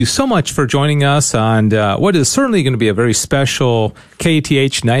you so much for joining us on what is certainly going to be a very special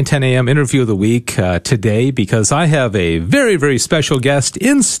KATH 910 AM interview of the week today, because I have a very, very special guest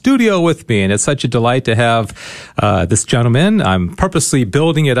in studio with me, and it's such a delight to have this gentleman. I'm purposely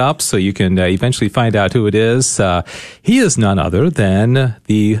building it up so you can eventually find out who it is. He is none other than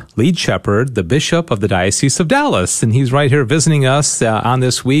the lead shepherd, the Bishop of the Diocese of Dallas, and he's right here visiting us on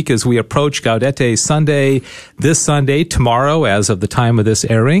this week as we approach Gaudete Sunday, this Sunday, tomorrow, as of the time of this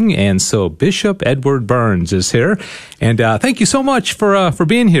airing. And so Bishop Edward Burns is here. And thank you so much for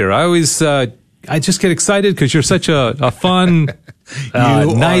being here. I always I just get excited because you're such a fun,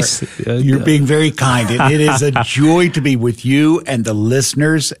 nice. You're being very kind. It is a joy to be with you and the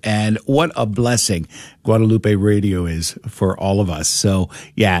listeners, and what a blessing Guadalupe Radio is for all of us. So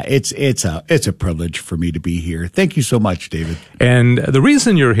yeah, it's a privilege for me to be here. Thank you so much, David. And the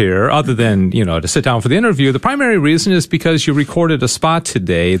reason you're here, other than, to sit down for the interview, the primary reason is because you recorded a spot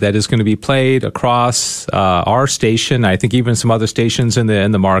today that is going to be played across our station. I think even some other stations in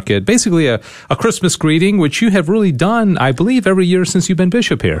the market. Basically a Christmas greeting, which you have really done, I believe, every year since you've been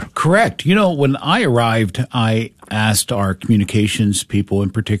bishop here. Correct. When I arrived, I asked our communications people, in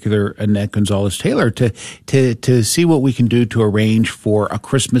particular Annette Gonzalez-Taylor, to see what we can do to arrange for a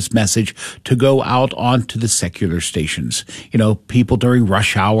Christmas message to go out onto the secular stations, people during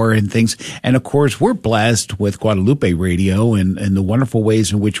rush hour and things. And of course, we're blessed with Guadalupe Radio and the wonderful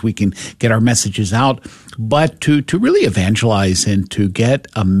ways in which we can get our messages out. But to really evangelize and to get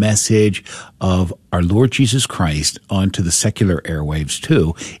a message of our Lord Jesus Christ onto the secular airwaves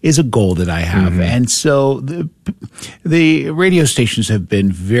too is a goal that I have. Mm-hmm. And so the radio stations have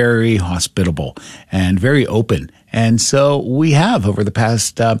been very hospitable and very open. And so we have, over the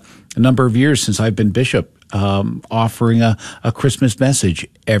past number of years since I've been bishop, offering a Christmas message.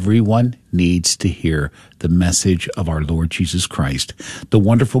 Everyone needs to hear the message of our Lord Jesus Christ, the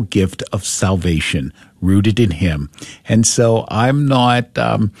wonderful gift of salvation rooted in him. And so I'm not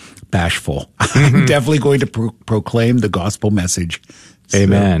bashful. I'm definitely going to proclaim the gospel message.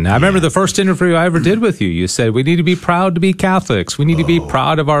 Amen. I remember the first interview I ever did with you. You said, we need to be proud to be Catholics. We need to be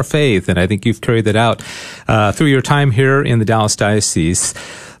proud of our faith. And I think you've carried that out through your time here in the Dallas Diocese.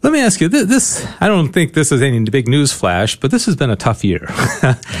 Let me ask you, this, I don't think this is any big news flash, but this has been a tough year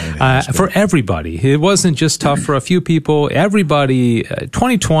for everybody. It wasn't just tough for a few people. Everybody,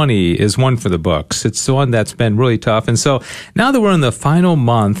 2020 is one for the books. It's the one that's been really tough. And so now that we're in the final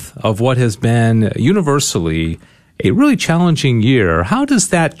month of what has been universally a really challenging year, how does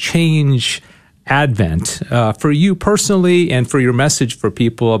that change Advent for you personally and for your message for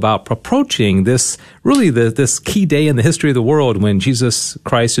people about approaching this this key day in the history of the world when Jesus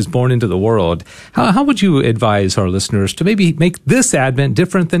Christ is born into the world? How would you advise our listeners to maybe make this Advent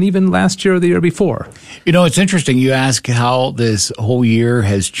different than even last year or the year before? It's interesting. You ask how this whole year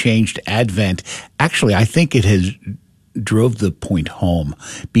has changed Advent. Actually, I think it has drove the point home,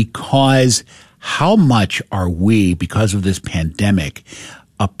 because how much are we, because of this pandemic,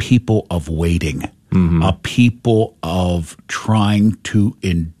 a people of waiting, a people of trying to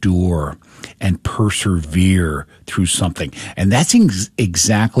endure and persevere through something. And that's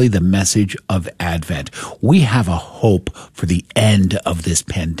exactly the message of Advent. We have a hope for the end of this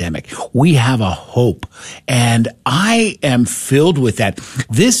pandemic. We have a hope. And I am filled with that.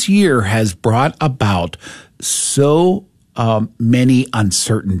 This year has brought about so many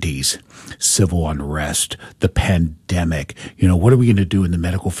uncertainties. Civil unrest, the pandemic, what are we going to do in the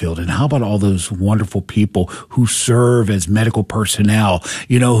medical field? And how about all those wonderful people who serve as medical personnel,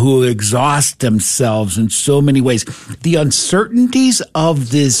 who exhaust themselves in so many ways? The uncertainties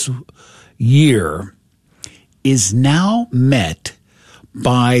of this year is now met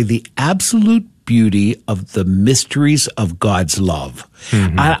by the absolute beauty of the mysteries of God's love.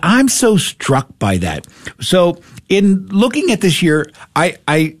 Mm-hmm. I'm so struck by that. So in looking at this year,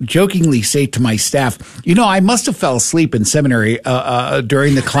 I jokingly say to my staff, I must have fell asleep in seminary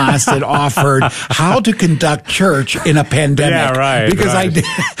during the class that offered how to conduct church in a pandemic. Yeah, right. Because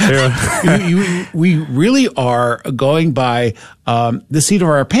right. We really are going by the seat of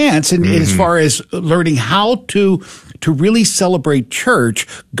our pants, and as far as learning how to really celebrate church,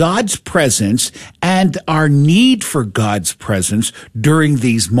 God's presence, and our need for God's presence during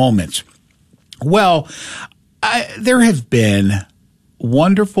these moments. Well, there have been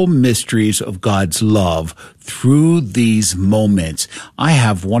wonderful mysteries of God's love through these moments. I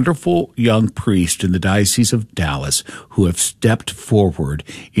have wonderful young priests in the Diocese of Dallas who have stepped forward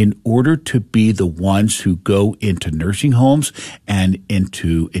in order to be the ones who go into nursing homes and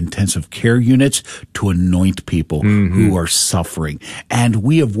into intensive care units to anoint people who are suffering. And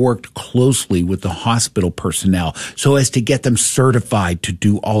we have worked closely with the hospital personnel so as to get them certified to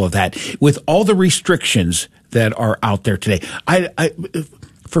do all of that with all the restrictions that are out there today.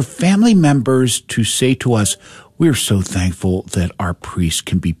 For family members to say to us, we're so thankful that our priests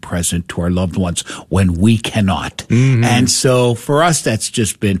can be present to our loved ones when we cannot. And so for us, that's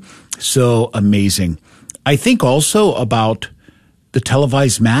just been so amazing. I think also about the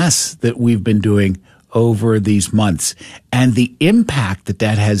televised mass that we've been doing over these months and the impact that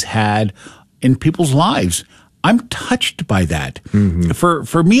that has had in people's lives. I'm touched by that.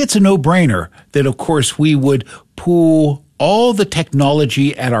 For me, it's a no-brainer that, of course, we would pool all the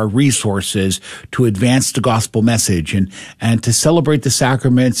technology at our resources to advance the gospel message and to celebrate the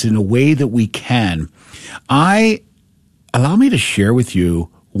sacraments in a way that we can. Allow me to share with you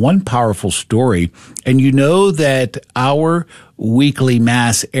one powerful story. And you know that our weekly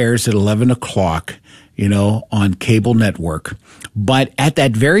mass airs at 11 o'clock, on cable network. But at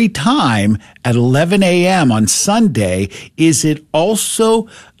that very time, at 11 a.m. on Sunday, is it also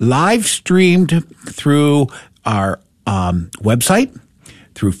live streamed through our website,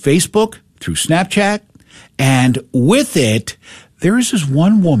 through Facebook, through Snapchat. And with it, there is this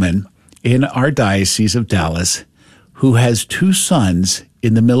one woman in our Diocese of Dallas who has two sons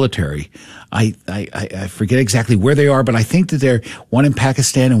in the military. I forget exactly where they are, but I think that they're one in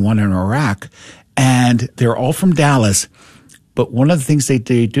Pakistan and one in Iraq. And they're all from Dallas. But one of the things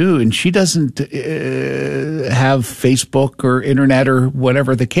they do, and she doesn't have Facebook or internet or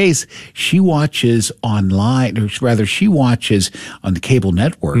whatever the case, she watches online, or rather she watches on the cable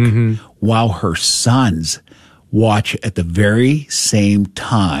network while her sons watch at the very same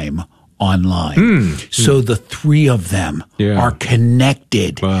time online. So the three of them are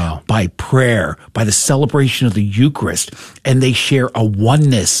connected by prayer, by the celebration of the Eucharist, and they share a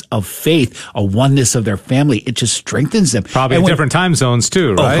oneness of faith, a oneness of their family. It just strengthens them. Probably in different time zones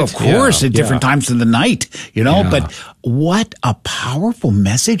too, right? Oh, of course, at different times of the night, but what a powerful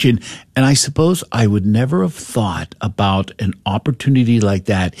message. And I suppose I would never have thought about an opportunity like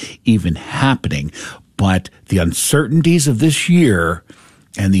that even happening. But the uncertainties of this year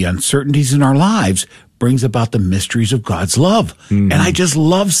and the uncertainties in our lives brings about the mysteries of God's love. And I just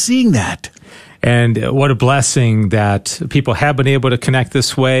love seeing that. And what a blessing that people have been able to connect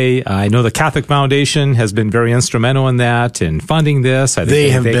this way. I know the Catholic Foundation has been very instrumental in that, in funding this. I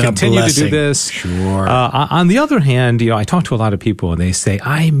think they continue to do this. Sure. On the other hand, I talk to a lot of people and they say,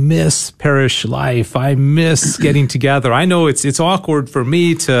 I miss parish life. I miss getting together. I know it's awkward for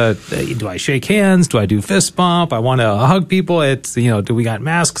me to, do I shake hands? Do I do fist bump? I want to hug people. Do we got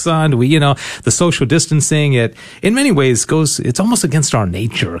masks on? Do we, the social distancing, in many ways it's almost against our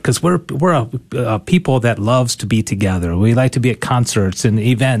nature because we're people that loves to be together. We like to be at concerts and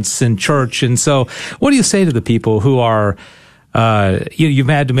events and church. And so what do you say to the people who are, you've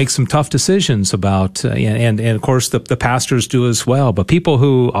had to make some tough decisions about, and of course the pastors do as well, but people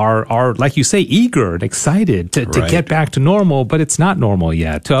who are, like you say, eager and excited to get back to normal, but it's not normal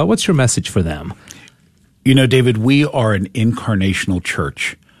yet. What's your message for them? David, we are an incarnational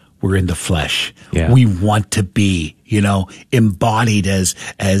church. We're in the flesh. Yeah. We want to be, embodied as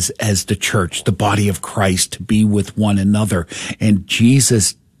the church, the body of Christ, to be with one another. And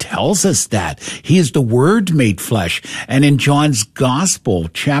Jesus tells us that. He is the Word made flesh. And in John's Gospel,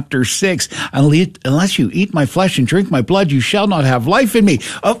 chapter 6, unless you eat my flesh and drink my blood, you shall not have life in me.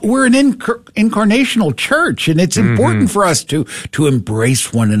 We're an incarnational church, and it's important for us to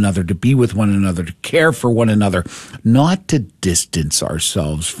embrace one another, to be with one another, to care for one another, not to distance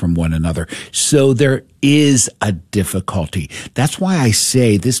ourselves from one another. So there is a difficulty. That's why I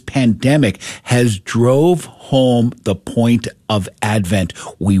say this pandemic has drove home the point of Advent.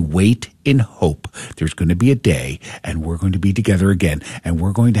 We wait in hope. There's going to be a day and we're going to be together again and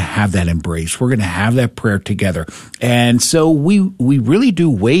we're going to have that embrace. We're going to have that prayer together. And so we really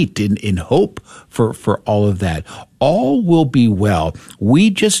do wait in hope for all of that. All will be well. We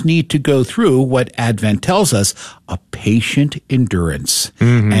just need to go through what Advent tells us, a patient endurance.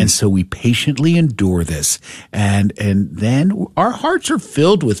 And so we patiently endure this. And then our hearts are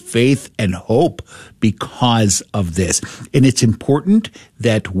filled with faith and hope because of this. And it's important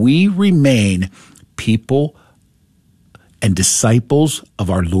that we remain people and disciples of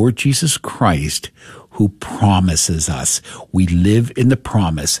our Lord Jesus Christ who promises us. We live in the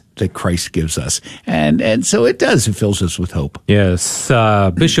promise that Christ gives us. And so it does. It fills us with hope. Yes.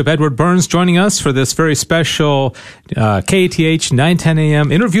 Bishop Edward Burns joining us for this very special KATH 9:10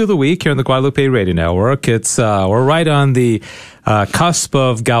 a.m. interview of the week here on the Guadalupe Radio Network. It's we're right on the cusp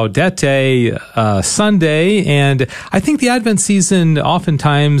of Gaudete Sunday, and I think the Advent season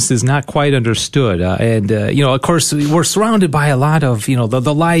oftentimes is not quite understood. Of course, we're surrounded by a lot of,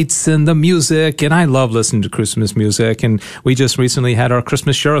 the lights and the music, and I love listening to Christmas music, and we just recently had our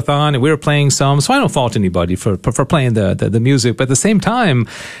Christmas Share-a-thon, and we were playing some, so I don't fault anybody for playing the music, but at the same time,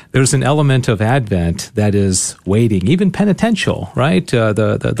 there's an element of Advent that is waiting, even penitential, right?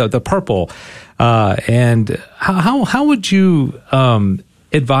 The purple. And how would you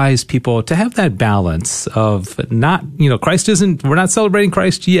advise people to have that balance of not, we're not celebrating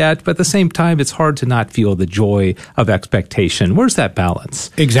Christ yet, but at the same time, it's hard to not feel the joy of expectation. Where's that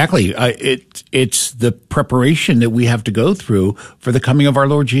balance? Exactly. It's the preparation that we have to go through for the coming of our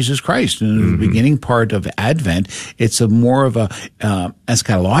Lord Jesus Christ. And in the beginning part of Advent, it's more of a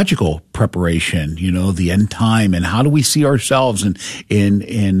eschatological preparation, the end time, and how do we see ourselves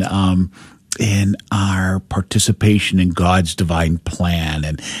in our participation in God's divine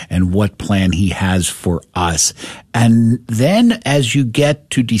plan and what plan he has for us. And then as you get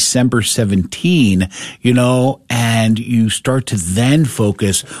to December 17, and you start to then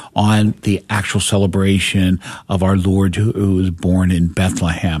focus on the actual celebration of our Lord who was born in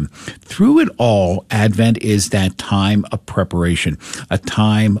Bethlehem. Through it all, Advent is that time of preparation, a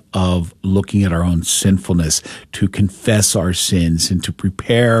time of looking at our own sinfulness, to confess our sins and to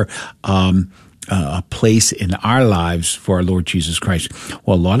prepare a place in our lives for our Lord Jesus Christ.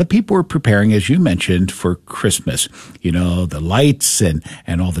 Well, a lot of people are preparing, as you mentioned, for Christmas. The lights and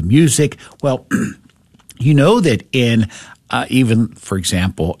all the music. Well, that in even, for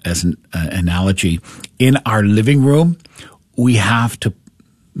example, as an analogy, in our living room, we have to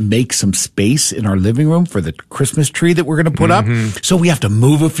make some space in our living room for the Christmas tree that we're going to put up. So we have to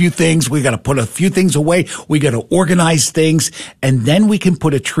move a few things. We got to put a few things away. We got to organize things, and then we can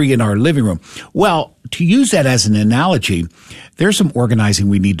put a tree in our living room. Well, to use that as an analogy, there's some organizing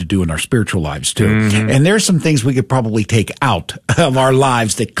we need to do in our spiritual lives too. And there's some things we could probably take out of our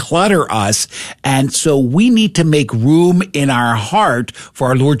lives that clutter us. And so we need to make room in our heart for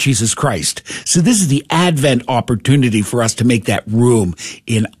our Lord Jesus Christ. So this is the Advent opportunity for us to make that room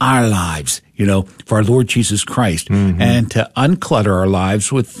in our lives, for our Lord Jesus Christ, and to unclutter our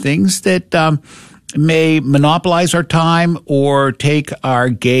lives with things that may monopolize our time or take our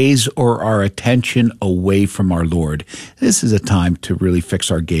gaze or our attention away from our Lord. This is a time to really fix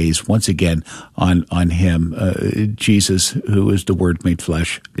our gaze once again on him, Jesus, who is the Word made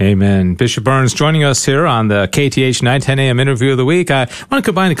flesh. Amen. Bishop Burns joining us here on the KATH 9:10 a.m. interview of the week. I want to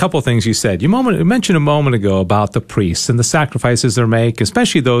combine a couple of things you said. You mentioned a moment ago about the priests and the sacrifices they make,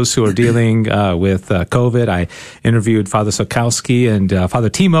 especially those who are dealing with COVID. I interviewed Father Sokowski and Father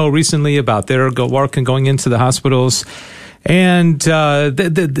Timo recently about their work and going into the hospitals. And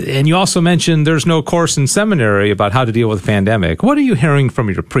and you also mentioned there's no course in seminary about how to deal with the pandemic. What are you hearing from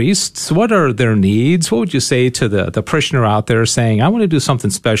your priests? What are their needs? What would you say to the parishioner out there saying, I want to do something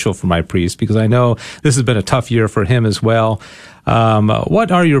special for my priest because I know this has been a tough year for him as well.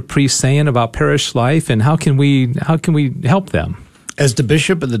 What are your priests saying about parish life, and how can we help them? As the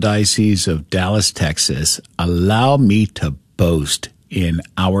bishop of the Diocese of Dallas, Texas, allow me to boast in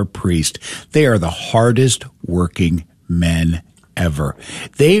our priest. They are the hardest working men ever.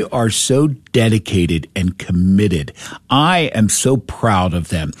 They are so dedicated and committed. I am so proud of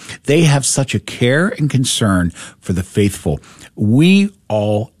them. They have such a care and concern for the faithful. We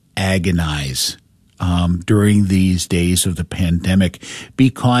all agonize during these days of the pandemic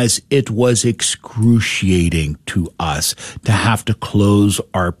because it was excruciating to us to have to close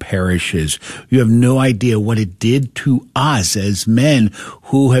our parishes. You have no idea what it did to us as men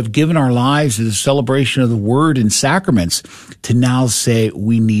who have given our lives to the celebration of the Word and sacraments to now say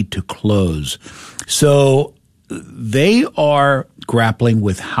we need to close. So they are grappling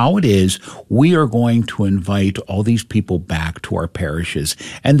with how it is we are going to invite all these people back to our parishes,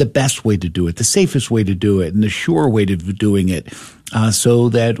 and the best way to do it, the safest way to do it, and the sure way to doing it, so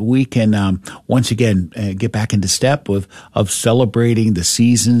that we can once again get back into step of celebrating the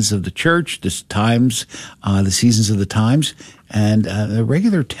seasons of the church, the seasons of the times, and the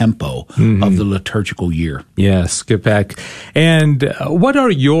regular tempo of the liturgical year. Yes, get back. And what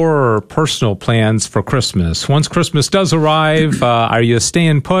are your personal plans for Christmas? Once Christmas does arrive, are you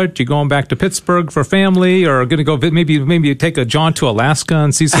staying put? You going back to Pittsburgh for family, or going to go maybe take a jaunt to Alaska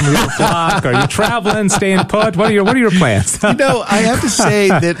and see some of the flock? Are you traveling, staying put? What are your plans? I have to say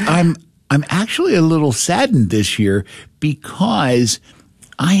that I'm actually a little saddened this year because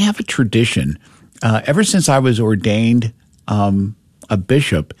I have a tradition. Ever since I was ordained a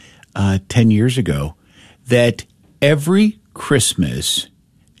bishop 10 years ago, that every Christmas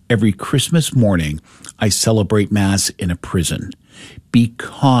morning, I celebrate Mass in a prison,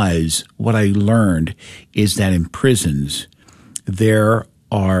 because what I learned is that in prisons, there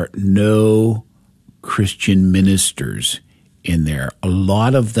are no Christian ministers in there. A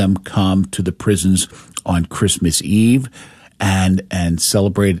lot of them come to the prisons on Christmas Eve and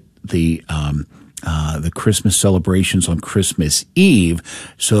celebrate the Christmas celebrations on Christmas Eve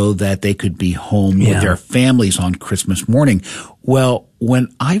so that they could be home with their families on Christmas morning. Well, when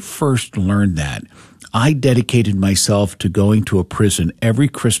I first learned that, I dedicated myself to going to a prison every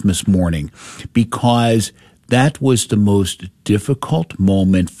Christmas morning, because that was the most difficult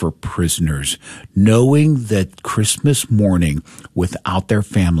moment for prisoners, knowing that Christmas morning without their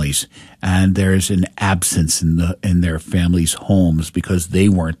families, and there's an absence in their families' homes because they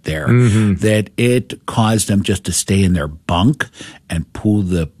weren't there, that it caused them just to stay in their bunk and pull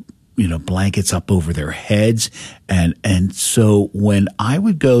the blankets up over their heads. And so when I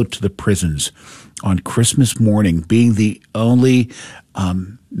would go to the prisons on Christmas morning, being the only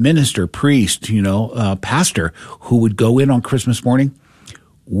minister, priest, pastor who would go in on Christmas morning,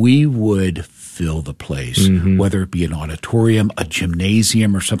 we would fill the place, whether it be an auditorium, a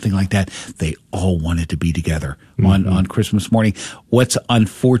gymnasium, or something like that. They all wanted to be together on Christmas morning. What's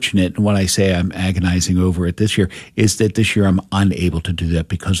unfortunate, and what I say I'm agonizing over it this year, is that this year I'm unable to do that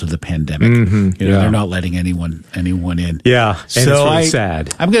because of the pandemic. They're not letting anyone in. Yeah, and so it's really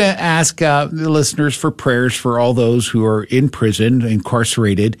sad. I'm going to ask the listeners for prayers for all those who are in prison,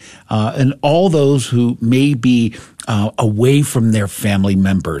 incarcerated, and all those who may be away from their family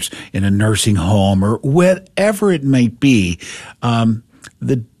members in a nursing home or whatever it might be.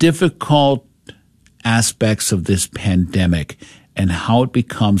 The difficult aspects of this pandemic and how it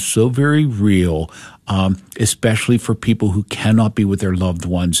becomes so very real, especially for people who cannot be with their loved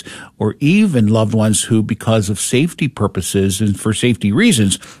ones, or even loved ones who, because of safety purposes and for safety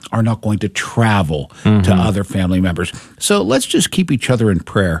reasons, are not going to travel to other family members. So let's just keep each other in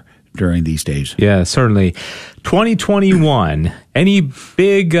prayer during these days. Yeah, certainly. 2021, any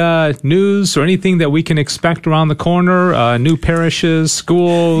big news or anything that we can expect around the corner? New parishes,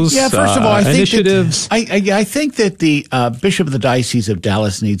 schools, first of all, initiatives? I think that the Bishop of the Diocese of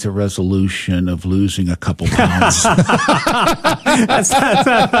Dallas needs a resolution of losing a couple pounds.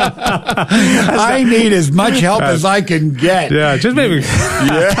 I need as much help as I can get. Yeah, just maybe.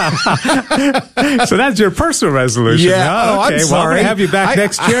 So that's your personal resolution. Yeah. Huh? Oh, okay. I'm sorry. Well, I'm going to have you back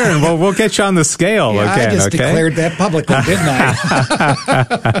next year, and we'll get you on the scale again. I just declared that publicly, didn't I?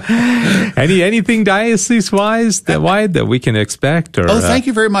 Anything diocese-wise that we can expect? Or, thank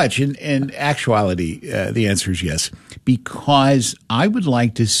you very much. In actuality, the answer is yes, because I would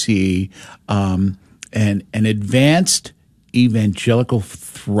like to see an advanced evangelical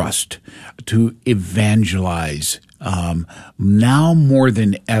thrust to evangelize now more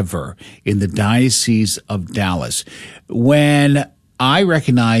than ever in the Diocese of Dallas. When I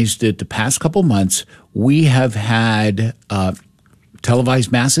recognize that the past couple months we have had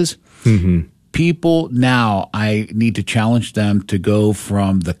televised masses. People now, I need to challenge them to go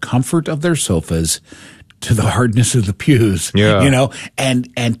from the comfort of their sofas to the hardness of the pews,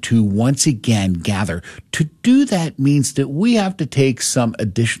 and to once again gather. To do that means that we have to take some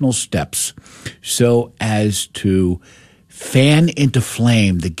additional steps so as to fan into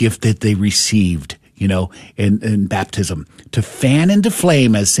flame the gift that they received, in baptism, to fan into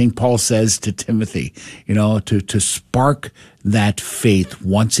flame, as St. Paul says to Timothy, to spark that faith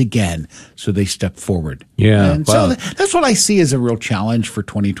once again so they step forward. Yeah. And so that's what I see as a real challenge for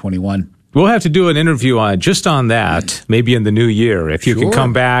 2021. We'll have to do an interview on that, maybe in the new year, if you can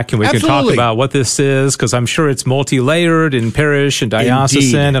come back and we can talk about what this is, because I'm sure it's multi-layered in parish and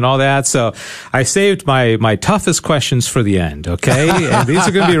diocesan and all that. So I saved my toughest questions for the end, okay? And these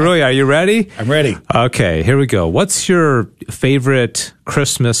are going to be are you ready? I'm ready. Okay, here we go. What's your favorite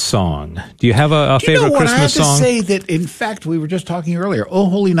Christmas song? Do you have a favorite Christmas song? I have to say that, in fact, we were just talking earlier, Oh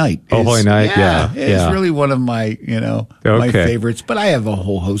Holy Night. Oh Holy Night, yeah. It's really one of my, my favorites, but I have a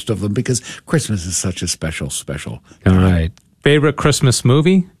whole host of them because Christmas is such a special All right. favorite Christmas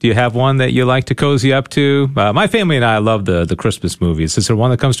movie? Do you have one that you like to cozy up to? My family and I love the Christmas movies. Is there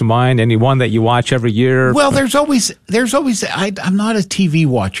one that comes to mind? Any one that you watch every year? Well, there's always. I'm not a TV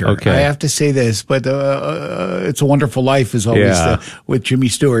watcher. Okay. I have to say this, but It's a Wonderful Life is always with Jimmy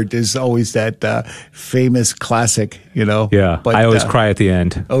Stewart is always that famous classic. Yeah, but I always cry at the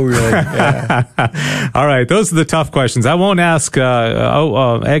end. Oh, really? Yeah. All right, those are the tough questions. I won't ask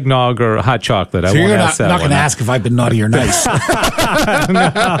eggnog or hot chocolate. So you're not going to ask if I've been naughty or nice. No,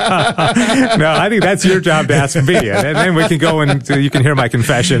 I think that's your job to ask me, and then we can go and you can hear my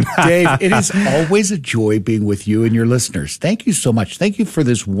confession. Dave, it is always a joy being with you and your listeners. Thank you so much. Thank you for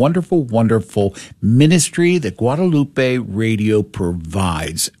this wonderful, wonderful ministry that Guadalupe Radio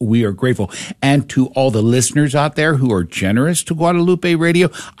provides. We are grateful. And to all the listeners out there who are generous to Guadalupe Radio,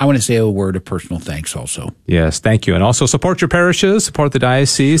 I want to say a word of personal thanks also. Yes, thank you. And also support your parishes, support the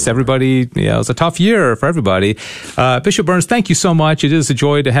diocese. Everybody, it's a tough year for everybody. Bishop Burns, thank you so much. It is a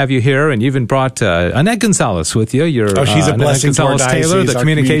joy to have you here. And you even brought Annette Gonzalez with you. She's a blessing to our diocese, Taylor, the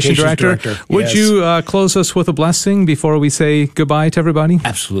communication director. Would you close us with a blessing before we say goodbye to everybody?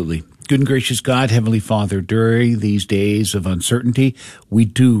 Absolutely. Good and gracious God, Heavenly Father, during these days of uncertainty, we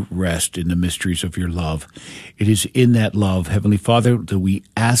do rest in the mysteries of your love. It is in that love, Heavenly Father, that we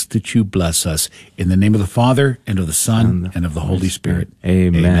ask that you bless us. In the name of the Father, and of the Son, and of the Holy Spirit.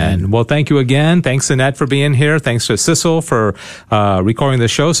 Amen. Well, thank you again. Thanks, Annette, for being here. Thanks to Sissel for recording the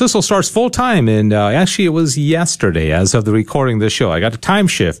show. Sissel starts full-time, and actually it was yesterday as of the recording of the show. I got a time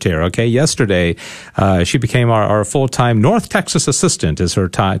shift here, okay? Yesterday, she became our full-time North Texas assistant is her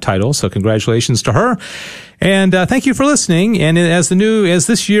title. So congratulations to her. And thank you for listening. And as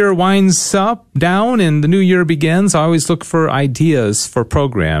this year winds down and the new year begins, I always look for ideas for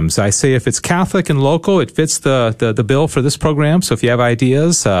programs. I say if it's Catholic and local, it fits the bill for this program. So if you have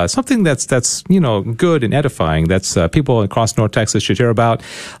ideas, something that's good and edifying, that's people across North Texas should hear about,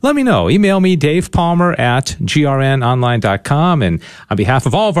 let me know. Email me, davepalmer@grnonline.com. And on behalf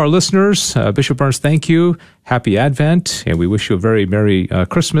of all of our listeners, Bishop Burns, thank you. Happy Advent, and we wish you a very Merry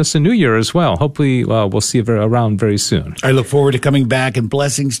Christmas and New Year as well. Hopefully, we'll see you around very soon. I look forward to coming back, and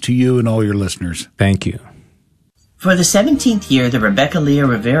blessings to you and all your listeners. Thank you. For the 17th year, the Rebecca Leah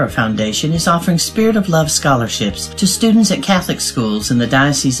Rivera Foundation is offering Spirit of Love scholarships to students at Catholic schools in the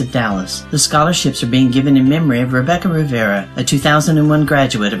Diocese of Dallas. The scholarships are being given in memory of Rebecca Rivera, a 2001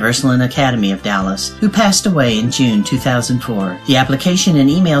 graduate of Ursuline Academy of Dallas, who passed away in June 2004. The application and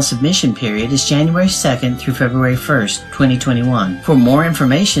email submission period is January 2nd through February 1st, 2021. For more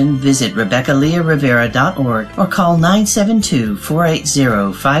information, visit RebeccaLeahRivera.org or call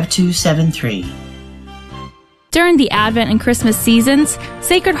 972-480-5273. During the Advent and Christmas seasons,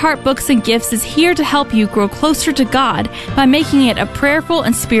 Sacred Heart Books and Gifts is here to help you grow closer to God by making it a prayerful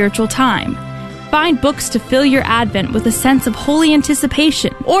and spiritual time. Find books to fill your Advent with a sense of holy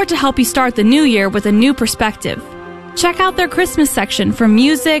anticipation, or to help you start the new year with a new perspective. Check out their Christmas section for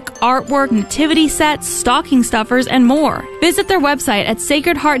music, artwork, nativity sets, stocking stuffers, and more. Visit their website at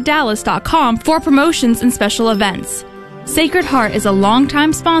sacredheartdallas.com for promotions and special events. Sacred Heart is a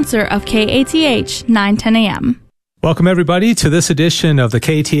longtime sponsor of KATH 910 AM. Welcome, everybody, to this edition of the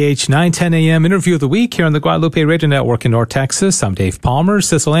KATH 910 AM Interview of the Week here on the Guadalupe Radio Network in North Texas. I'm Dave Palmer.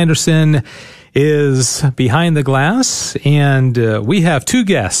 Sissel Anderson is behind the glass, and we have two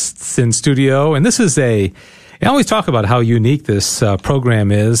guests in studio. And this is I always talk about how unique this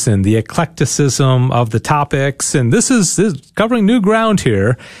program is and the eclecticism of the topics. And this is covering new ground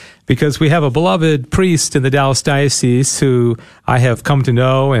here, because we have a beloved priest in the Dallas Diocese who I have come to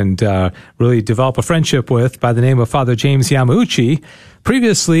know and really develop a friendship with by the name of Father James Yamauchi,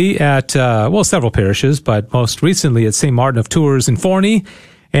 previously at, several parishes, but most recently at St. Martin of Tours in Forney.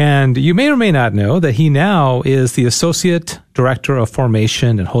 And you may or may not know that he now is the Associate Director of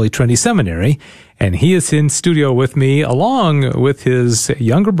Formation at Holy Trinity Seminary, and he is in studio with me along with his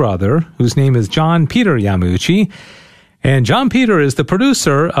younger brother, whose name is John Peter Yamauchi. And John Peter is the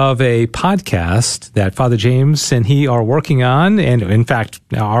producer of a podcast that Father James and he are working on. And in fact,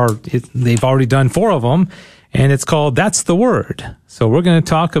 they've already done 4 of them. And it's called That's the Word. So we're going to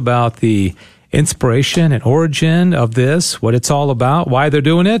talk about the inspiration and origin of this, what it's all about, why they're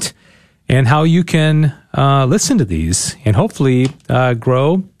doing it, and how you can listen to these and hopefully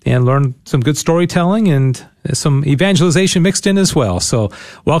grow and learn some good storytelling and some evangelization mixed in as well. So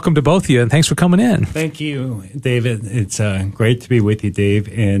welcome to both of you, and thanks for coming in. Thank you, David. It's great to be with you, Dave,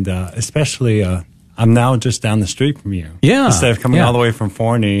 and especially I'm now just down the street from you. Yeah. Instead of coming all the way from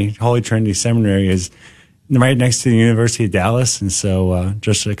Forney, Holy Trinity Seminary is right next to the University of Dallas, and so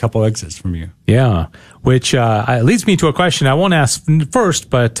just a couple exits from you. Yeah, which leads me to a question I won't ask first,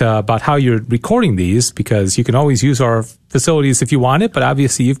 but about how you're recording these, because you can always use our facilities if you want it, but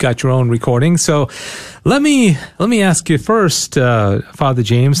obviously you've got your own recording. So let me ask you first, Father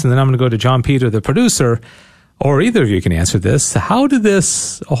James, and then I'm going to go to John Peter, the producer, or either of you can answer this. How did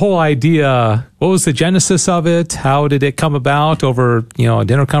this whole idea, what was the genesis of it? How did it come about over, a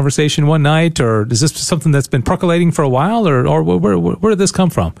dinner conversation one night? Or is this something that's been percolating for a while? Or where did this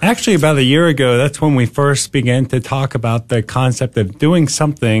come from? Actually, about a year ago, that's when we first began to talk about the concept of doing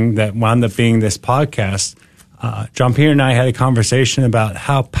something that wound up being this podcast. John Peter and I had a conversation about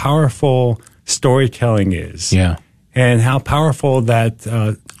how powerful storytelling is. Yeah. And how powerful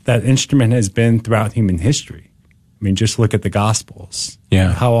that instrument has been throughout human history. I mean, just look at the Gospels.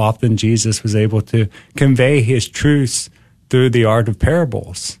 Yeah. How often Jesus was able to convey his truths through the art of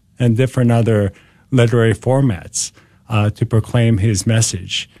parables and different other literary formats to proclaim his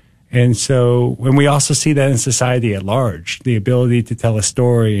message. And so when we also see that in society at large, the ability to tell a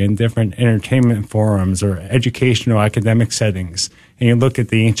story in different entertainment forums or educational academic settings, and you look at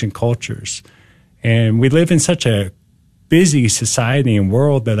the ancient cultures. And we live in such a busy society and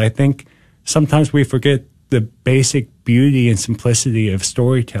world that I think sometimes we forget the basic beauty and simplicity of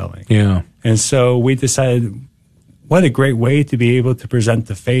storytelling. Yeah. And so we decided, what a great way to be able to present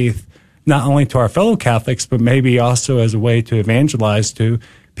the faith, not only to our fellow Catholics, but maybe also as a way to evangelize to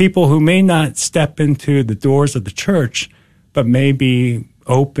people who may not step into the doors of the church, but may be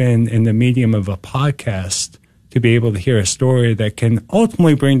open in the medium of a podcast to be able to hear a story that can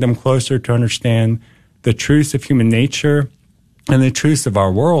ultimately bring them closer to understand the truths of human nature and the truths of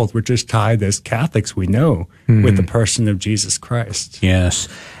our world, which is tied as Catholics, we know, with the person of Jesus Christ. Yes.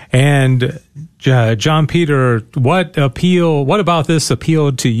 And John Peter, what about this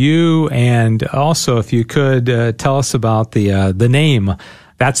appealed to you? And also, if you could tell us about the name.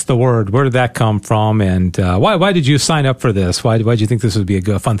 That's the word. Where did that come from? And why did you sign up for this? Why did you think this would be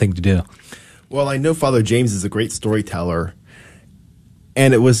a fun thing to do? Well, I know Father James is a great storyteller.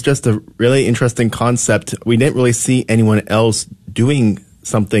 And it was just a really interesting concept. We didn't really see anyone else doing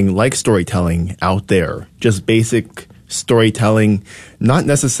something like storytelling out there. Just basic storytelling, not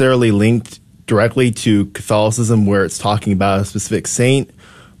necessarily linked directly to Catholicism where it's talking about a specific saint,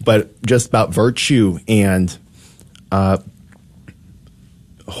 but just about virtue and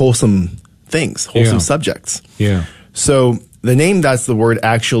wholesome things, wholesome subjects. Yeah. So the name That's the Word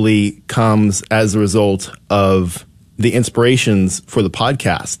actually comes as a result of the inspirations for the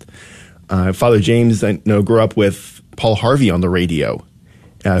podcast. Father James, I know, grew up with Paul Harvey on the radio,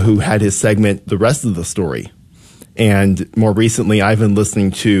 who had his segment, The Rest of the Story. And more recently, I've been listening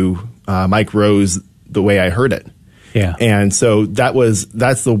to Mike Rose, The Way I Heard It. Yeah. And so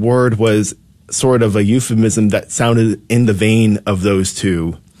That's the Word was sort of a euphemism that sounded in the vein of those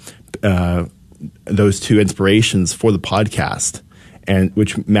two inspirations for the podcast, and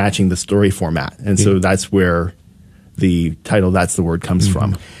which matching the story format. And so that's where the title That's the Word comes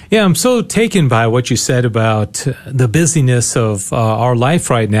from. Yeah, I'm so taken by what you said about the busyness of our life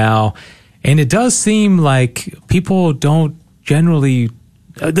right now. And it does seem like people don't generally,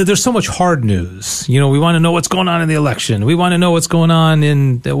 there's so much hard news. We want to know what's going on in the election. We want to know what's going on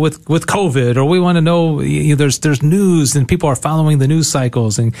with COVID, or we want to know, there's news and people are following the news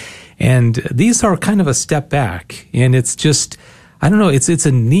cycles. And these are kind of a step back. And it's just, I don't know. It's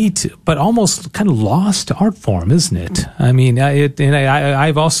a neat, but almost kind of lost art form, isn't it? I mean,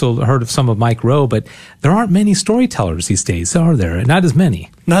 I've also heard of some of Mike Rowe, but there aren't many storytellers these days, are there? Not as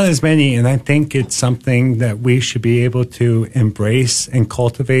many. Not as many, and I think it's something that we should be able to embrace and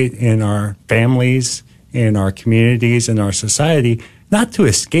cultivate in our families, in our communities, in our society, not to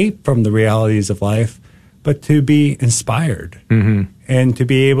escape from the realities of life, but to be inspired and to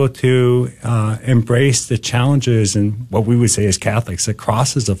be able to embrace the challenges and what we would say as Catholics, the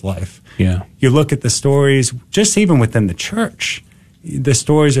crosses of life. Yeah. You look at the stories, just even within the church, the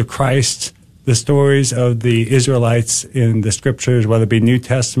stories of Christ, the stories of the Israelites in the scriptures, whether it be New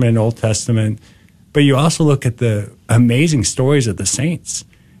Testament, Old Testament, but you also look at the amazing stories of the saints.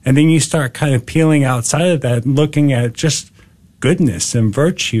 And then you start kind of peeling outside of that, looking at just goodness and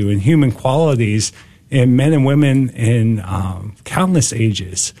virtue and human qualities in men and women in countless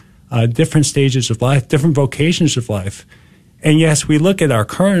ages, different stages of life, different vocations of life. And yes, we look at our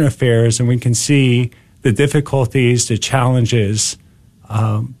current affairs and we can see the difficulties, the challenges,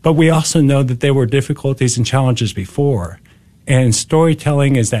 but we also know that there were difficulties and challenges before. And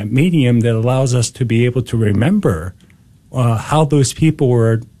storytelling is that medium that allows us to be able to remember how those people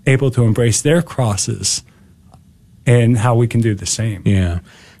were able to embrace their crosses and how we can do the same. Yeah.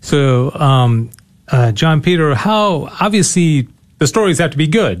 So, John Peter, how obviously the stories have to be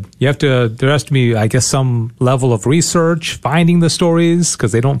good. There has to be, I guess, some level of research, finding the stories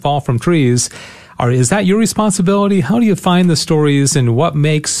because they don't fall from trees. is that your responsibility? How do you find the stories, and what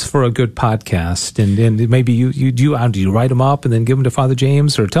makes for a good podcast? And maybe do you write them up and then give them to Father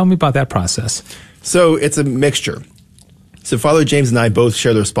James, or tell me about that process? So it's a mixture. So Father James and I both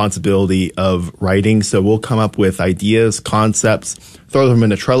share the responsibility of writing. So we'll come up with ideas, concepts, throw them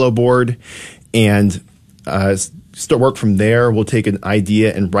in a Trello board, and start work from there. We'll take an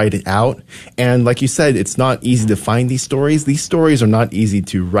idea and write it out. And like you said, it's not easy to find these stories. These stories are not easy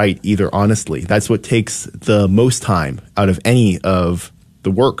to write either, honestly. That's what takes the most time out of any of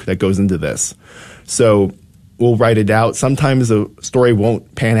the work that goes into this. So we'll write it out. Sometimes the story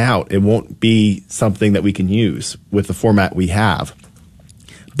won't pan out. It won't be something that we can use with the format we have.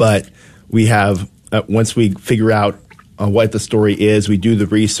 But we have, once we figure out what the story is, we do the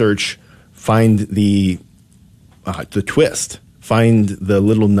research, find the twist, find the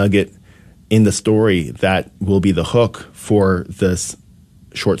little nugget in the story that will be the hook for this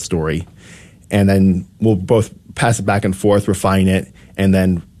short story. And then we'll both pass it back and forth, refine it, and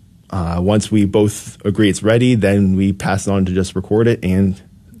then once we both agree it's ready, then we pass it on to just record it and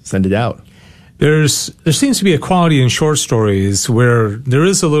send it out. There seems to be a quality in short stories where there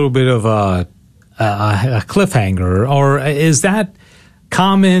is a little bit of a cliffhanger, or is that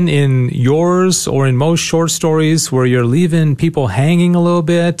common in yours or in most short stories where you're leaving people hanging a little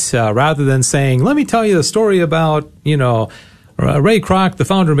bit rather than saying, let me tell you the story about, Ray Kroc, the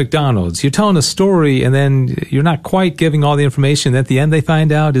founder of McDonald's? You're telling a story and then you're not quite giving all the information. At the end they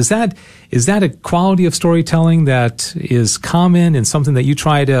find out. Is that a quality of storytelling that is common and something that you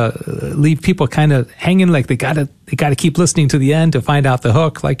try to leave people kind of hanging, like they gotta keep listening to the end to find out the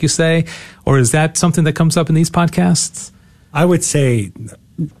hook, like you say? Or is that something that comes up in these podcasts? I would say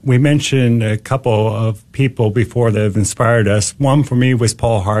we mentioned a couple of people before that have inspired us. One for me was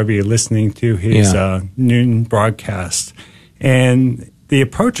Paul Harvey, listening to his noon broadcast. And the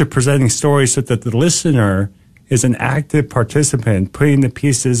approach of presenting stories so that the listener is an active participant, putting the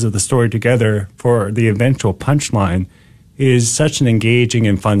pieces of the story together for the eventual punchline, is such an engaging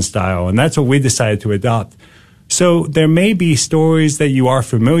and fun style. And that's what we decided to adopt. So there may be stories that you are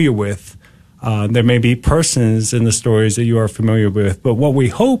familiar with. There may be persons in the stories that you are familiar with. But what we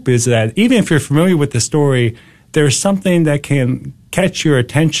hope is that even if you're familiar with the story, there's something that can catch your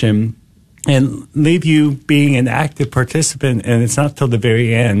attention and leave you being an active participant. And it's not till the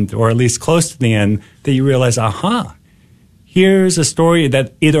very end, or at least close to the end, that you realize, here's a story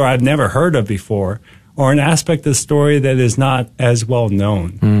that either I've never heard of before, or an aspect of the story that is not as well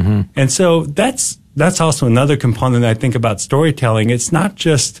known. Mm-hmm. And so that's also another component I think about storytelling. It's not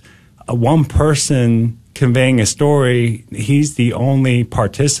just one person conveying a story. He's the only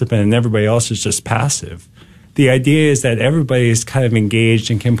participant and everybody else is just passive. The idea is that everybody is kind of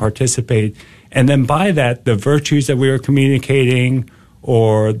engaged and can participate. And then by that, the virtues that we are communicating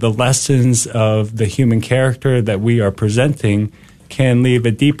or the lessons of the human character that we are presenting can leave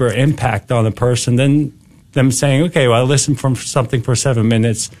a deeper impact on a person than them saying, okay, well, I listened from something for 7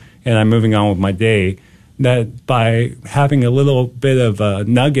 minutes and I'm moving on with my day. That by having a little bit of a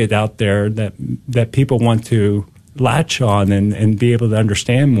nugget out there that people want to latch on and be able to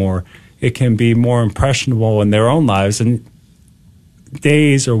understand more, it can be more impressionable in their own lives. And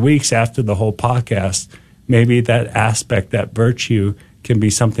days or weeks after the whole podcast, maybe that aspect, that virtue, can be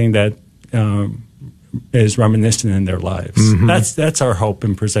something that is reminiscent in their lives. Mm-hmm. That's our hope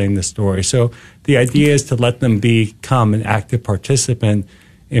in presenting the story. So the idea is to let them become an active participant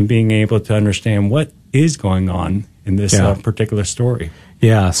in being able to understand what is going on in this particular story.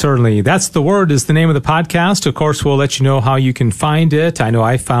 Yeah, certainly. That's the Word is the name of the podcast. Of course, we'll let you know how you can find it. I know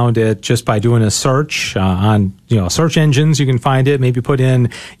I found it just by doing a search on search engines. You can find it. Maybe put in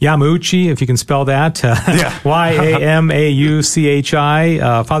Yamauchi, if you can spell that. Yamauchi.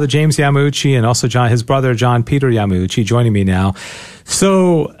 Father James Yamauchi, and also his brother John Peter Yamauchi joining me now.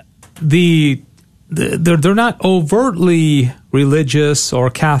 So they're not overtly religious or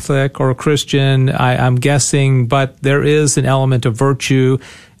Catholic or Christian, I'm guessing, but there is an element of virtue.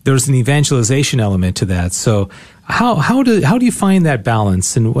 There's an evangelization element to that. So how do you find that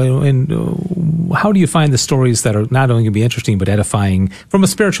balance, and how do you find the stories that are not only going to be interesting but edifying from a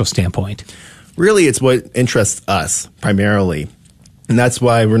spiritual standpoint? Really, it's what interests us primarily, and that's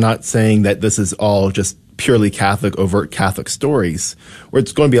why we're not saying that this is all just purely Catholic, overt Catholic stories, where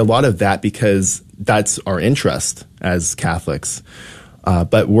it's going to be a lot of that because that's our interest as Catholics.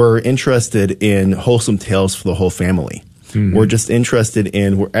 But we're interested in wholesome tales for the whole family. Mm-hmm. We're just interested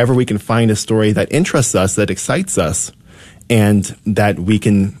in wherever we can find a story that interests us, that excites us, and that we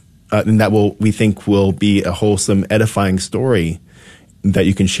can, we think will be a wholesome, edifying story. that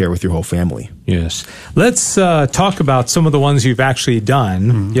you can share with your whole family. Yes. Let's talk about some of the ones you've actually done.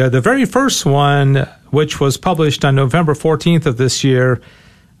 Mm-hmm. Yeah, the very first one, which was published on November 14th of this year,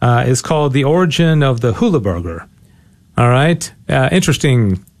 is called The Origin of the Hula Burger. All right.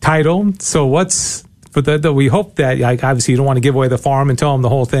 Interesting title. So what's... we hope that, obviously, you don't want to give away the farm and tell them the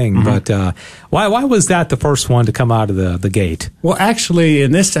whole thing, Mm-hmm. but why was that the first one to come out of the gate? Well, actually,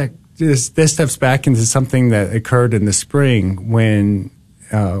 in this steps back into something that occurred in the spring when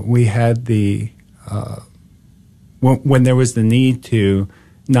we had when there was the need to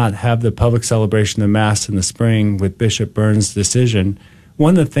not have the public celebration of Mass in the spring with Bishop Burns' decision.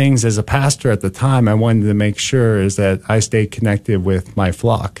 One of the things as a pastor at the time I wanted to make sure is that I stayed connected with my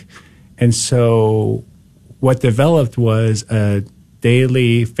flock. And so what developed was a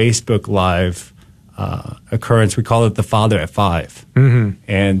daily Facebook Live occurrence. We call it the Father at 5. Mm-hmm.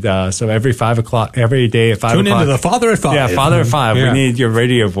 And so every 5 o'clock, every day at 5 Tune o'clock. into the Father at 5. Yeah, Father at 5. Yeah. We need your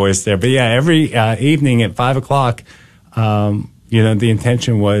radio voice there. But yeah, every evening at 5 o'clock, the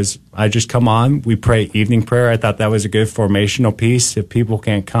intention was I just come on, we pray evening prayer. I thought that was a good formational piece. If people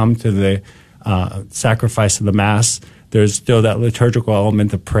can't come to the sacrifice of the Mass, there's still that liturgical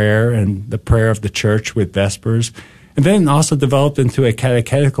element of prayer and the prayer of the church with Vespers. And then also developed into a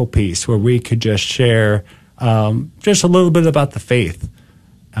catechetical piece where we could just share just a little bit about the faith.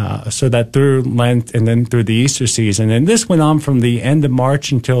 So that through Lent and then through the Easter season. And this went on from the end of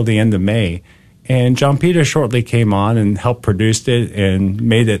March until the end of May. And John Peter shortly came on and helped produce it and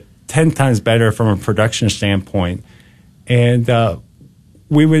made it 10 times better from a production standpoint. And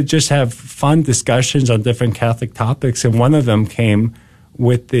we would just have fun discussions on different Catholic topics. And one of them came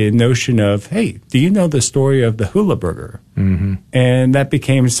with the notion of, hey, do you know the story of the Hula Burger? Mm-hmm. And that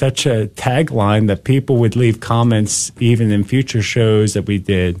became such a tagline that people would leave comments even in future shows that we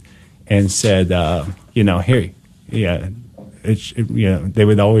did and said, here, yeah, they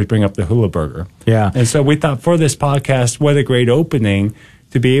would always bring up the Hula Burger. Yeah. And so we thought for this podcast, what a great opening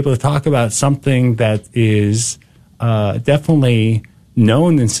to be able to talk about something that is definitely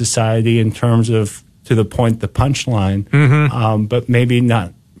known in society in terms of, to the point, the punchline, mm-hmm. But maybe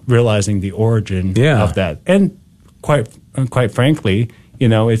not realizing the origin of that. And quite frankly,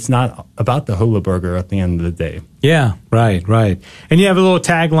 it's not about the Hula Burger at the end of the day. Yeah, right. And you have a little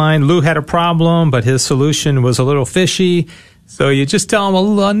tagline, Lou had a problem, but his solution was a little fishy. So you just tell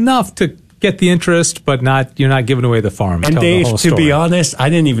him enough to get the interest, but you're not giving away the farm. And Dave, to be honest, I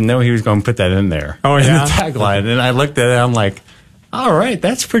didn't even know he was going to put that in there. Oh, in yeah? the tagline. And I looked at it, I'm like, all right,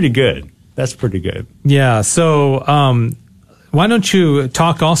 that's pretty good. That's pretty good. Yeah. So, why don't you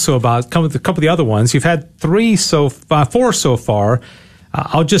talk also about a couple of the other ones? You've had 4 so far.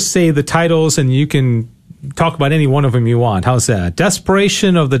 I'll just say the titles, and you can talk about any one of them you want. How's that?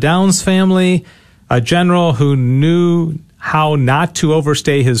 Desperation of the Downs Family, a general who knew how not to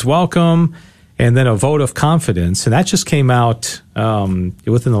overstay his welcome, and then a vote of confidence. And that just came out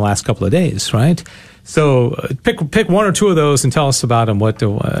within the last couple of days, right? So pick one or two of those and tell us about them.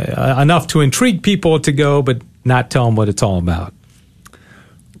 Enough to intrigue people to go, but not tell them what it's all about.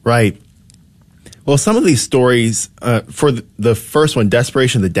 Right. Well, some of these stories, for the first one,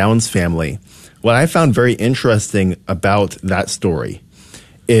 Desperation of the Downs Family, what I found very interesting about that story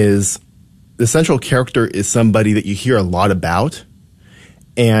is the central character is somebody that you hear a lot about,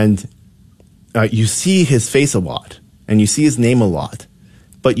 and you see his face a lot, and you see his name a lot,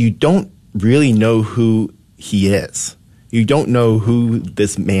 but you don't really know who he is. You don't know who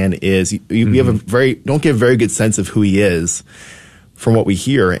this man is. You have don't get a very good sense of who he is from what we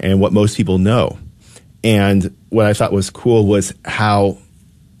hear and what most people know. And what I thought was cool was how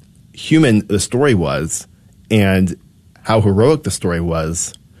human the story was and how heroic the story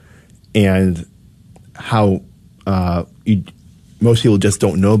was and how most people just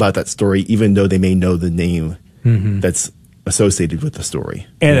don't know about that story, even though they may know the name that's associated with the story.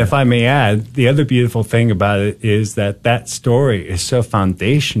 And if I may add, the other beautiful thing about it is that story is so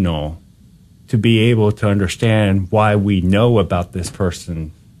foundational to be able to understand why we know about this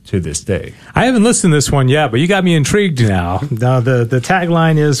person to this day. I haven't listened to this one yet, but you got me intrigued now. The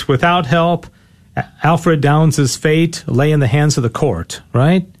tagline is, without help, Alfred Downs' fate lay in the hands of the court,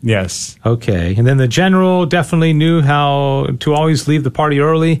 right? Yes. Okay. And then the general definitely knew how to always leave the party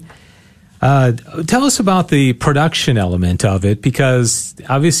early. Tell us about the production element of it, because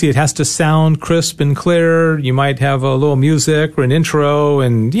obviously it has to sound crisp and clear. You might have a little music or an intro,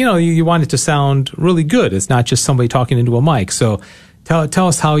 and you want it to sound really good. It's not just somebody talking into a mic. So tell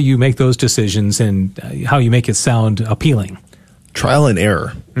us how you make those decisions and how you make it sound appealing. Trial and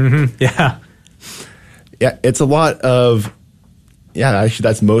error. Mm-hmm. Yeah. Yeah, it's a lot of, actually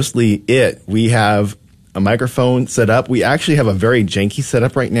that's mostly it. We have a microphone set up. We actually have a very janky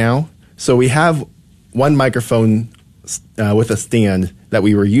setup right now. So we have one microphone with a stand that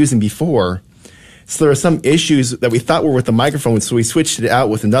we were using before. So there are some issues that we thought were with the microphone, so we switched it out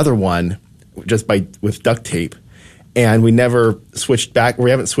with another one with duct tape. And we never switched back. We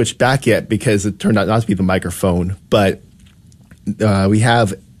haven't switched back yet because it turned out not to be the microphone. But we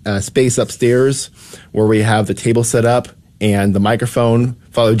have a space upstairs where we have the table set up and the microphone.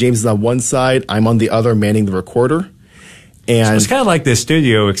 Father James is on one side. I'm on the other, manning the recorder. And so it's kind of like the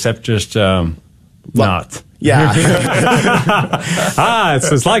studio, except just not. Yeah.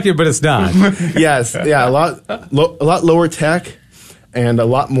 It's like it, but it's not. Yes. Yeah. A lot lower tech and a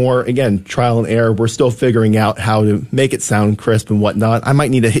lot more, again, trial and error. We're still figuring out how to make it sound crisp and whatnot. I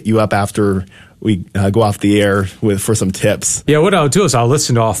might need to hit you up after we go off the air for some tips. Yeah, what I'll do is I'll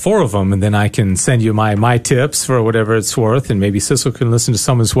listen to all 4 of them, and then I can send you my tips for whatever it's worth, and maybe Sissel can listen to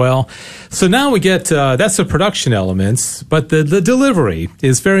some as well. So now we get, that's the production elements, but the delivery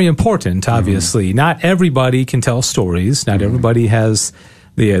is very important, obviously. Mm-hmm. Not everybody can tell stories. Not everybody has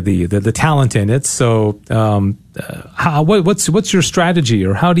the talent in it. So what's your strategy,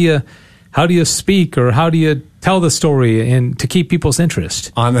 or how do you speak, or how do you tell the story and to keep people's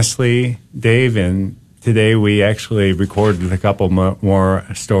interest? Honestly, Dave, and today we actually recorded a couple more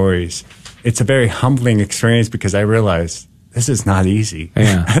stories. It's a very humbling experience because I realized this is not easy.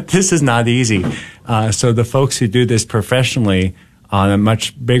 Yeah. This is not easy. So the folks who do this professionally on a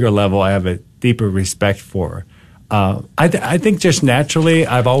much bigger level, I have a deeper respect for. I think just naturally,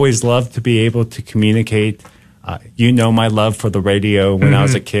 I've always loved to be able to communicate. My love for the radio. When I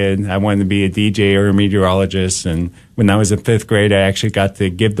was a kid, I wanted to be a DJ or a meteorologist. And when I was in 5th grade, I actually got to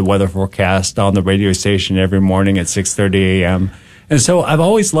give the weather forecast on the radio station every morning at 6:30 a.m. And so I've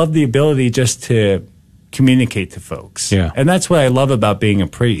always loved the ability just to communicate to folks. Yeah. And that's what I love about being a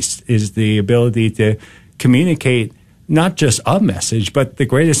priest, is the ability to communicate not just a message, but the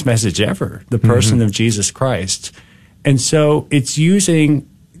greatest message ever, the person of Jesus Christ. And so it's using,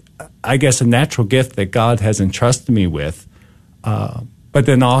 I guess, a natural gift that God has entrusted me with, but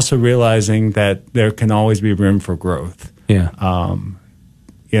then also realizing that there can always be room for growth. Yeah.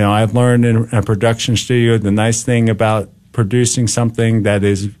 I've learned in a production studio, the nice thing about producing something that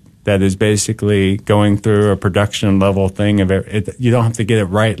is basically going through a production level thing of it, you don't have to get it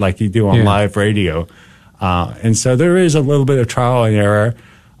right like you do on live radio. And so there is a little bit of trial and error,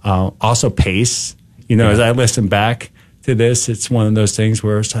 also pace. As I listen back to this, it's one of those things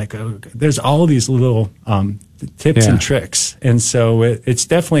where it's like, there's all these little tips and tricks. And so it's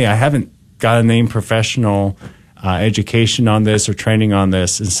definitely, I haven't got a named professional education on this or training on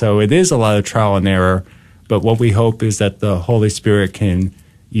this. And so it is a lot of trial and error. But what we hope is that the Holy Spirit can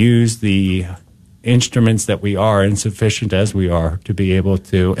use the instruments that we are, insufficient as we are, to be able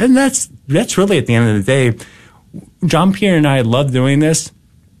to. And that's really, at the end of the day, John Pierre and I love doing this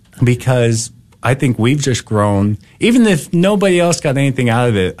because I think we've just grown. Even if nobody else got anything out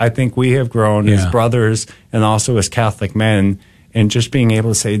of it, I think we have grown as brothers and also as Catholic men, and just being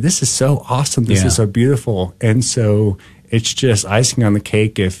able to say, this is so awesome, this is so beautiful. And so it's just icing on the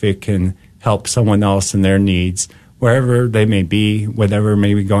cake if it can help someone else in their needs, wherever they may be, whatever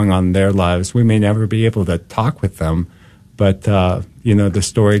may be going on in their lives. We may never be able to talk with them, but the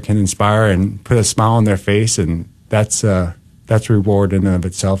story can inspire and put a smile on their face, and that's reward in and of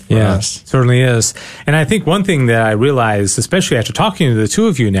itself for us. Certainly is. And I think one thing that I realized, especially after talking to the two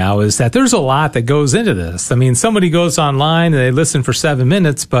of you now, is that there's a lot that goes into this. I mean, somebody goes online and they listen for 7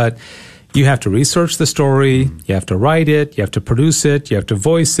 minutes, but you have to research the story, you have to write it, you have to produce it, you have to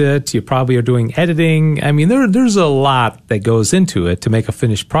voice it, you probably are doing editing. I mean, there's a lot that goes into it to make a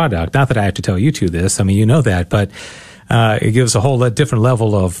finished product. Not that I have to tell you two this, I mean, you know that, but it gives a whole different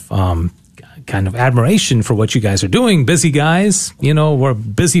level of kind of admiration for what you guys are doing. Busy guys, we're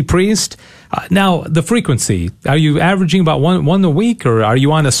busy priest. Now, the frequency, are you averaging about one a week, or are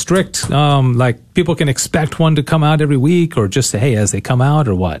you on a strict, like people can expect one to come out every week, or just say, hey, as they come out,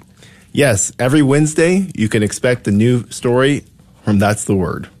 or what? Yes, every Wednesday you can expect a new story from That's the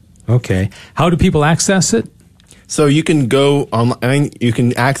Word. Okay. How do people access it? So you can go online, you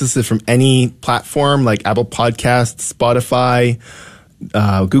can access it from any platform like Apple Podcasts, Spotify,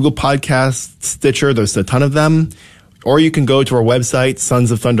 Google Podcasts, Stitcher, there's a ton of them. Or you can go to our website,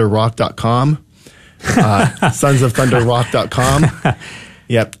 sonsofthunderrock.com. Sonsofthunderrock.com.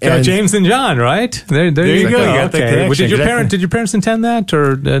 Yep. Got James and John, right? There you go. You got the connection. Well, did your parents intend that,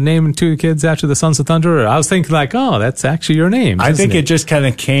 or name two kids after the Sons of Thunder? Or I was thinking like, oh, that's actually your name. I think it just kind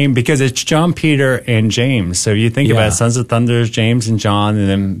of came because it's John, Peter, and James. So you think about Sons of Thunder, James and John, and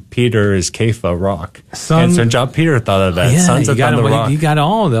then Peter is Kepha, rock. And so John Peter thought of that. Sons of Thunder, rock. You got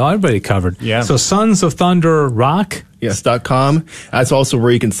everybody covered. Yeah. So Sons of Thunder, rock. Yes.com. That's also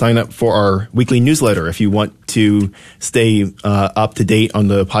where you can sign up for our weekly newsletter if you want to stay up to date on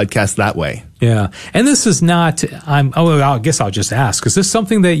the podcast that way. Yeah. And this is not, I guess I'll just ask, is this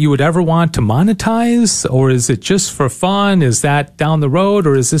something that you would ever want to monetize, or is it just for fun? Is that down the road,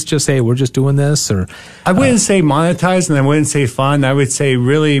 or is this just, hey, we're just doing this? Or I wouldn't say monetize, and I wouldn't say fun. I would say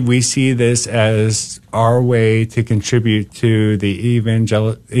really we see this as our way to contribute to the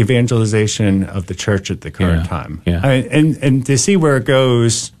evangelization of the church at the current time. Yeah. And to see where it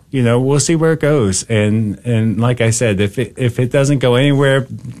goes, we'll see where it goes. And like I said, if it doesn't go anywhere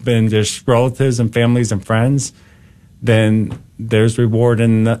than just relatives and families and friends, then there's reward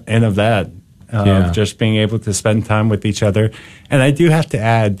in the end of that, of just being able to spend time with each other. And I do have to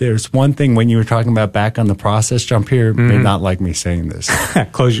add, there's one thing when you were talking about back on the process, John Pierre may not like me saying this.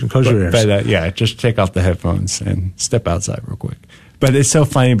 Close your ears. But just take off the headphones and step outside real quick. But it's so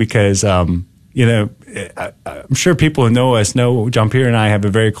funny because, I'm sure people who know us know John Pierre and I have a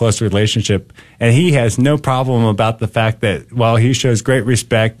very close relationship, and he has no problem about the fact that while he shows great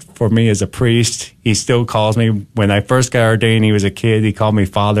respect for me as a priest, he still calls me, when I first got ordained, he was a kid, he called me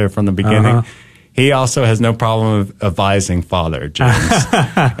father from the beginning. He also has no problem of advising Father James.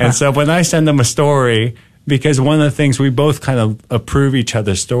 And so when I send him a story, because one of the things we both kind of approve each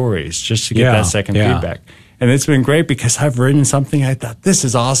other's stories just to get that second feedback. And it's been great because I've written something, I thought, this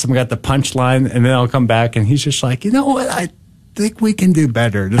is awesome, got the punchline, and then I'll come back and he's just like, you know what, I think we can do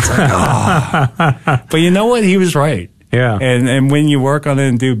better. And it's like, oh. But you know what, he was right. Yeah. And when you work on it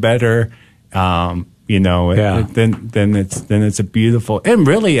and do better, then it's a beautiful, and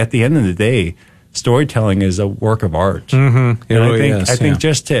really at the end of the day, storytelling is a work of art. Mm-hmm. It really is. I think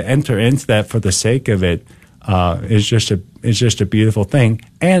just to enter into that for the sake of it, is just a beautiful thing.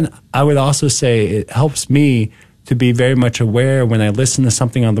 And I would also say it helps me to be very much aware when I listen to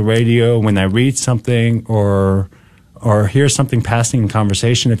something on the radio, when I read something or hear something passing in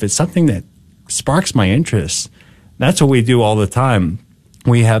conversation, if it's something that sparks my interest. That's what we do all the time.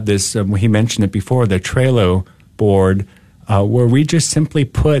 We have this, he mentioned it before, the Trello board, where we just simply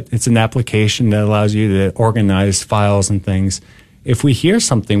it's an application that allows you to organize files and things. If we hear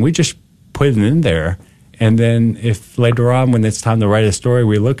something, we just put it in there. And then if later on, when it's time to write a story,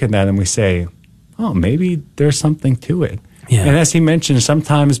 we look at that and we say, oh, maybe there's something to it. Yeah. And as he mentioned,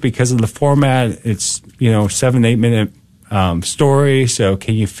 sometimes because of the format, it's, 7-8 minute story. So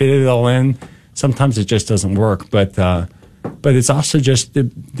can you fit it all in? Sometimes it just doesn't work. But it's also just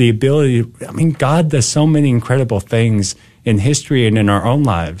the ability. I mean, God does so many incredible things in history and in our own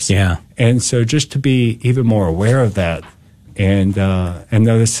lives. Yeah. And so just to be even more aware of that and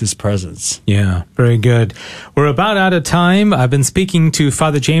notice his presence. Yeah, very good. We're about out of time. I've been speaking to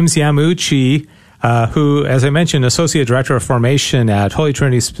Father James Yamuchi, who, as I mentioned, Associate Director of Formation at Holy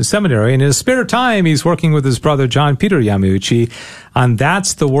Trinity Seminary. In his spare time, he's working with his brother John Peter Yamuchi on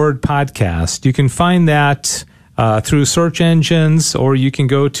That's the Word podcast. You can find that through search engines, or you can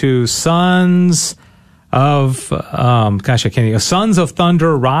go to Sons of Thunder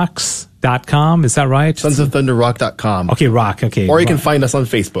Rocks.com. Is that right? SonsOfThunderRock.com. Okay, rock. Okay. Or you can find us on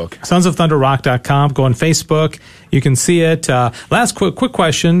Facebook. SonsOfThunderRock.com. Go on Facebook. You can see it. Last quick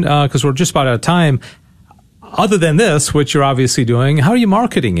question, because we're just about out of time. Other than this, which you're obviously doing, how are you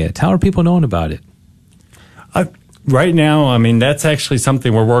marketing it? How are people knowing about it? Right now, I mean, that's actually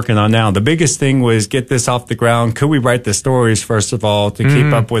something we're working on now. The biggest thing was get this off the ground. Could we write the stories, first of all, to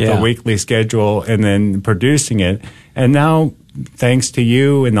keep up with the weekly schedule, and then producing it? And now, thanks to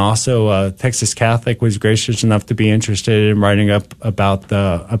you, and also Texas Catholic was gracious enough to be interested in writing up about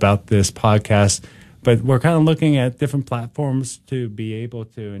this podcast. But we're kind of looking at different platforms to be able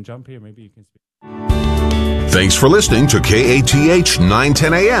to, and jump here, maybe you can speak. Thanks for listening to KATH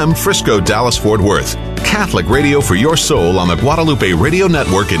 910 AM Frisco, Dallas, Fort Worth. Catholic radio for your soul on the Guadalupe Radio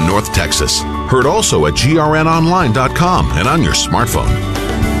Network in North Texas. Heard also at grnonline.com and on your smartphone.